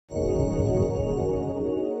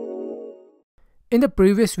In the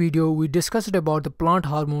previous video, we discussed about the plant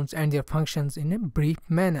hormones and their functions in a brief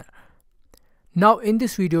manner. Now in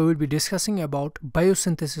this video, we'll be discussing about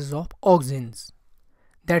biosynthesis of auxins.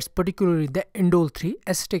 That's particularly the indole-3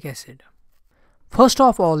 acetic acid. First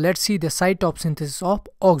of all, let's see the site of synthesis of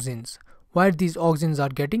auxins, where these auxins are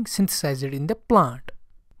getting synthesized in the plant.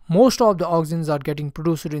 Most of the auxins are getting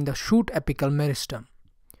produced in the shoot apical meristem.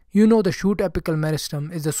 You know the shoot apical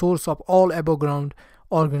meristem is the source of all above ground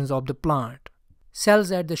organs of the plant.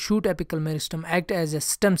 Cells at the shoot apical meristem act as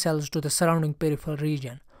stem cells to the surrounding peripheral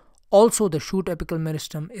region. Also, the shoot apical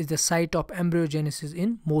meristem is the site of embryogenesis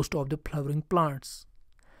in most of the flowering plants.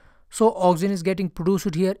 So, auxin is getting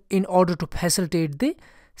produced here in order to facilitate the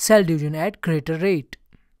cell division at greater rate.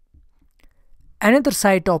 Another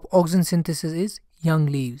site of auxin synthesis is young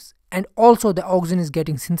leaves, and also the auxin is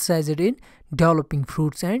getting synthesized in developing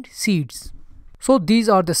fruits and seeds. So these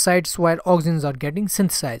are the sites where auxins are getting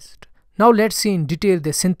synthesized. Now let's see in detail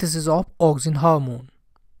the synthesis of auxin hormone.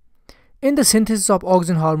 In the synthesis of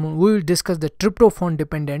auxin hormone, we will discuss the tryptophan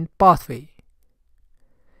dependent pathway.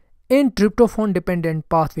 In tryptophan dependent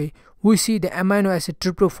pathway, we see the amino acid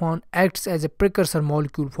tryptophan acts as a precursor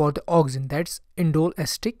molecule for the auxin, that's indole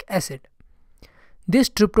acetic acid. This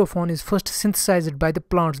tryptophan is first synthesized by the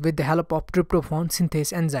plants with the help of tryptophan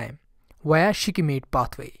synthase enzyme via Shikimate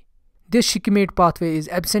pathway. This Shikimate pathway is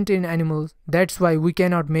absent in animals, that's why we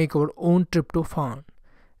cannot make our own tryptophan.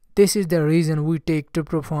 This is the reason we take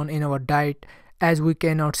tryptophan in our diet, as we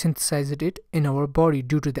cannot synthesize it in our body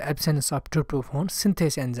due to the absence of tryptophan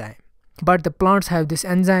synthase enzyme. But the plants have this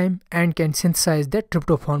enzyme and can synthesize the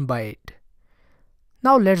tryptophan by it.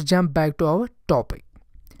 Now let's jump back to our topic.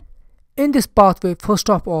 In this pathway, first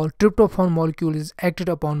of all, tryptophan molecule is acted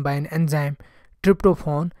upon by an enzyme,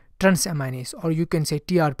 Tryptophan Transaminase, or you can say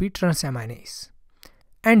TRP transaminase.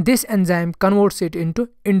 And this enzyme converts it into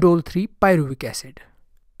indole-3 pyruvic acid.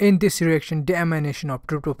 In this reaction, deamination of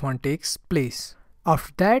tryptophan takes place.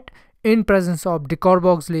 After that, in presence of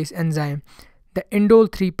decarboxylase enzyme, the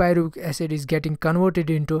indole-3 pyruvic acid is getting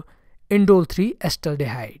converted into indole-3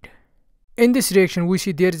 acetaldehyde. In this reaction, we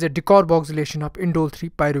see there is a decarboxylation of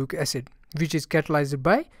indole-3 pyruvic acid, which is catalyzed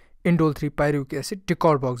by indole-3 pyruvic acid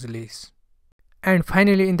decarboxylase. And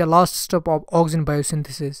finally, in the last step of Auxin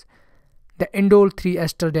biosynthesis, the indole-3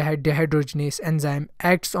 acetaldehyde dehydrogenase enzyme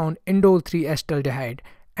acts on indole-3 acetaldehyde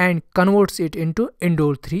and converts it into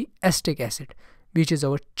indole-3 acetic acid, which is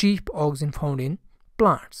our chief auxin found in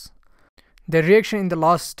plants. The reaction in the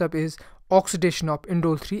last step is oxidation of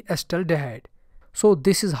indole-3 acetaldehyde. So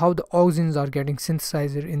this is how the auxins are getting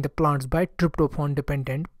synthesized in the plants by tryptophan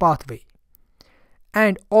dependent pathway.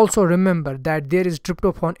 And also remember that there is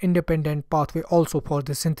tryptophan independent pathway also for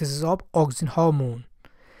the synthesis of auxin hormone,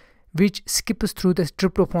 which skips through the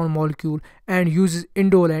tryptophan molecule and uses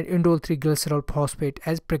indole and indole-3 glycerol phosphate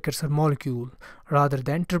as precursor molecule rather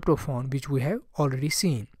than tryptophan, which we have already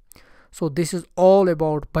seen. So this is all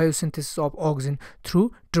about biosynthesis of auxin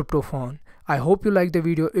through tryptophan. I hope you like the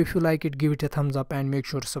video. If you like it, give it a thumbs up and make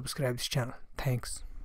sure to subscribe this channel. Thanks.